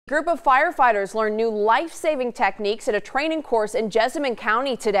Group of firefighters learned new life-saving techniques at a training course in Jessamine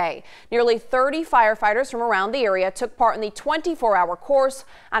County today. Nearly 30 firefighters from around the area took part in the 24-hour course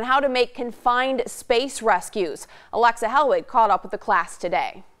on how to make confined space rescues. Alexa Helwig caught up with the class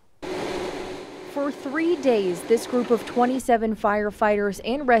today. For 3 days, this group of 27 firefighters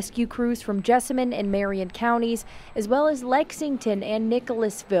and rescue crews from Jessamine and Marion counties, as well as Lexington and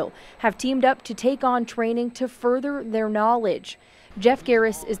Nicholasville, have teamed up to take on training to further their knowledge. Jeff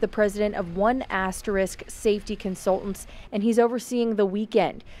Garris is the president of 1 Safety Consultants, and he's overseeing the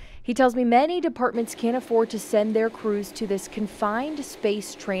weekend. He tells me many departments can't afford to send their crews to this confined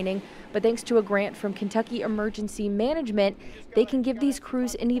space training, but thanks to a grant from Kentucky Emergency Management, they can give these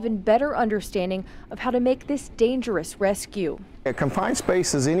crews an even better understanding of how to make this dangerous rescue. A confined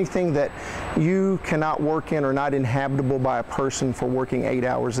space is anything that you cannot work in or not inhabitable by a person for working 8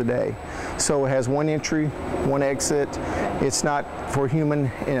 hours a day. So it has 1 entry, 1 exit. It's not for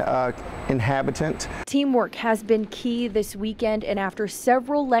human inhabitant. Teamwork has been key this weekend, and after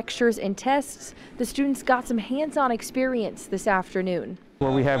several lectures and tests, the students got some hands-on experience this afternoon.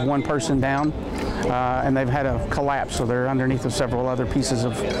 Where we have 1 person down and they've had a collapse, so they're underneath of several other pieces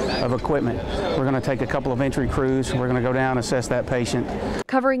of equipment. We're going to take a couple of entry crews. We're going to go down, assess that patient.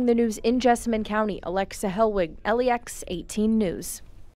 Covering the news in Jessamine County, Alexa Helwig, LEX 18 News.